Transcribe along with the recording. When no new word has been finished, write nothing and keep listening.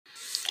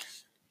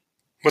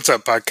What's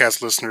up,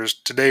 podcast listeners?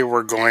 Today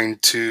we're going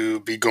to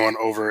be going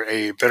over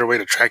a better way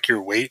to track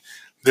your weight.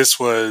 This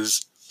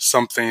was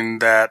something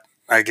that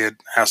I get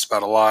asked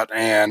about a lot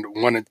and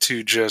wanted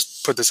to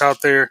just put this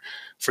out there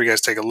for you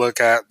guys to take a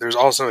look at. There's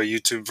also a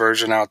YouTube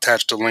version. I'll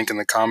attach a link in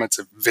the comments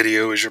if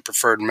video is your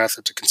preferred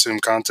method to consume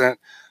content.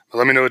 But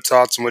let me know your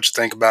thoughts and what you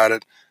think about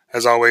it.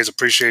 As always,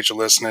 appreciate you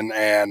listening,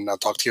 and I'll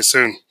talk to you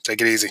soon.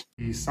 Take it easy.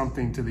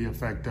 Something to the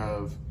effect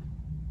of,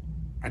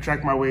 I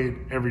track my weight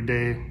every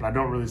day, but I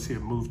don't really see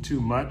it move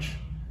too much.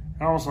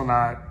 And also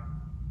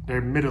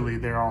admittedly,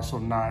 they're also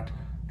not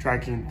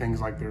tracking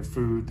things like their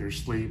food, their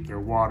sleep, their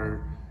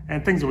water,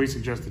 and things that we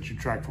suggest that you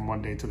track from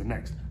one day to the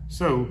next.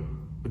 So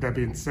with that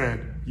being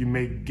said, you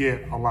may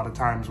get a lot of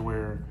times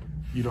where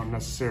you don't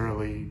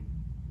necessarily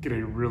get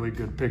a really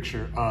good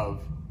picture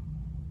of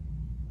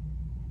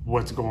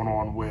what's going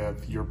on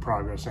with your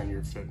progress and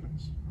your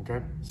fitness,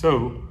 okay?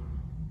 So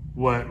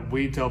what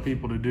we tell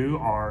people to do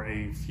are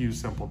a few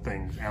simple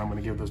things, and I'm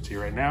gonna give those to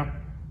you right now.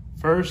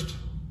 First,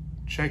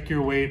 check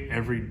your weight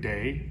every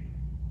day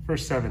for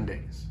 7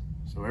 days.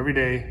 So every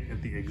day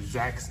at the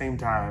exact same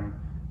time.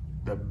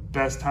 The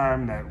best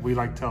time that we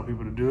like to tell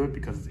people to do it,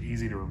 because it's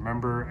easy to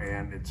remember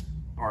and it's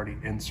already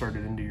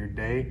inserted into your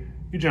day.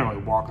 You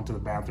generally walk into the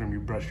bathroom, you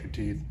brush your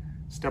teeth,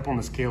 step on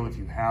the scale if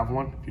you have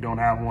one. If you don't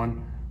have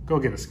one, go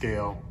get a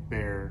scale.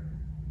 They're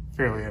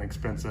fairly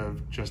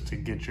inexpensive just to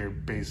get your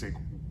basic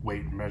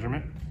weight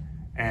measurement,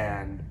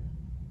 and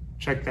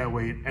check that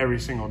weight every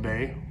single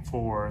day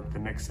for the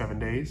next 7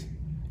 days.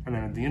 And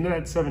then at the end of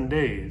that 7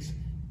 days,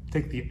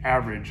 take the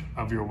average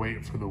of your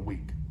weight for the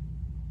week.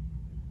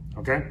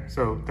 Okay,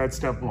 so that's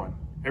step one.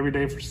 Every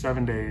day for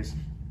 7 days,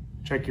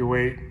 check your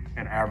weight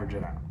and average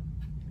it out.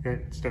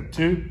 Okay, step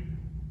two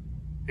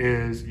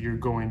is you're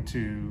going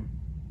to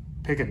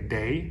pick a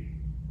day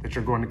that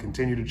you're going to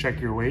continue to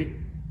check your weight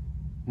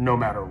no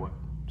matter what.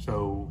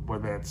 So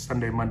whether that's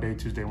Sunday, Monday,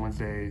 Tuesday,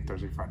 Wednesday,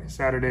 Thursday, Friday,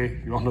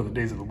 Saturday, you all know the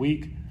days of the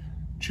week.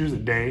 Choose a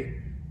day,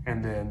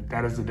 and then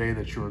that is the day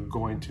that you're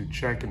going to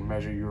check and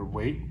measure your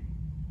weight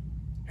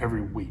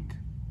every week.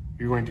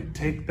 You're going to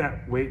take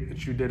that weight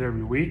that you did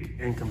every week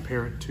and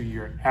compare it to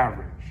your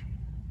average.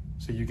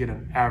 So you get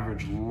an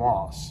average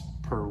loss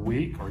per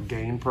week or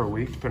gain per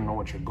week, depending on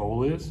what your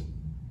goal is,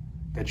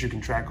 that you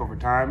can track over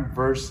time,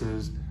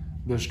 versus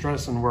the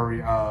stress and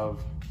worry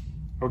of,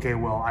 okay,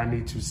 well, I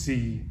need to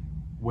see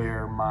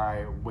where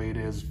my weight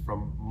is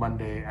from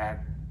Monday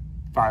at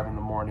 5 in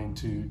the morning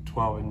to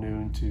 12 at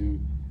noon to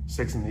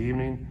 6 in the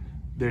evening.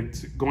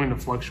 It's going to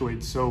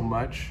fluctuate so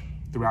much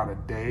throughout a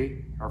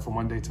day or from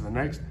one day to the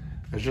next.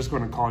 It's just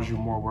going to cause you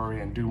more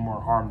worry and do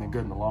more harm than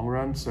good in the long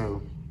run.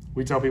 So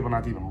we tell people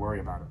not to even worry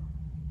about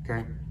it,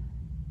 okay?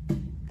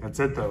 That's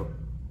it though.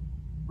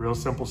 Real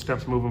simple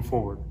steps moving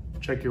forward.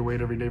 Check your weight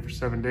every day for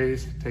 7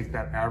 days, take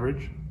that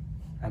average,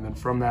 and then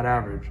from that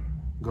average,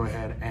 go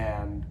ahead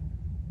and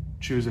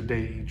choose a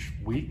day each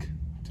week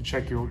to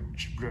check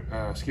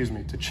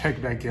to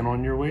check back in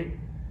on your weight,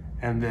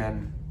 and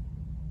then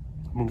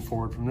move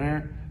forward from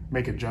there.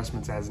 Make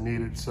adjustments as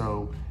needed.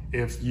 So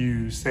if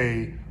you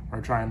say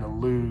are trying to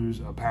lose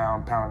a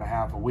pound, pound and a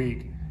half a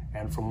week,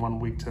 and from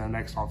 1 week to the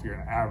next off your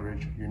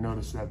average, you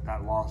notice that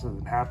that loss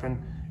doesn't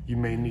happen, you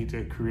may need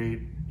to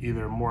create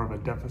either more of a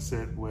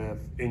deficit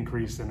with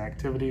increase in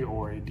activity,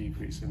 or a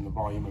decrease in the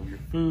volume of your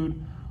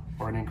food,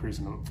 or an increase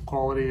in the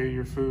quality of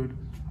your food,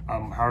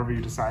 however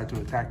you decide to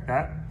attack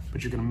that.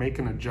 But you're gonna make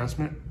an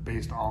adjustment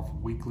based off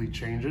weekly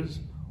changes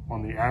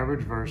on the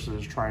average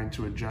versus trying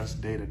to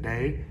adjust day to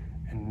day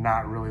and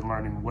not really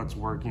learning what's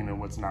working and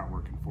what's not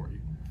working for you.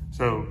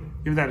 So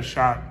give that a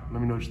shot.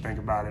 Let me know what you think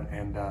about it.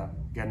 And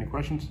got any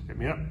questions, hit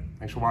me up.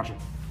 Thanks for watching.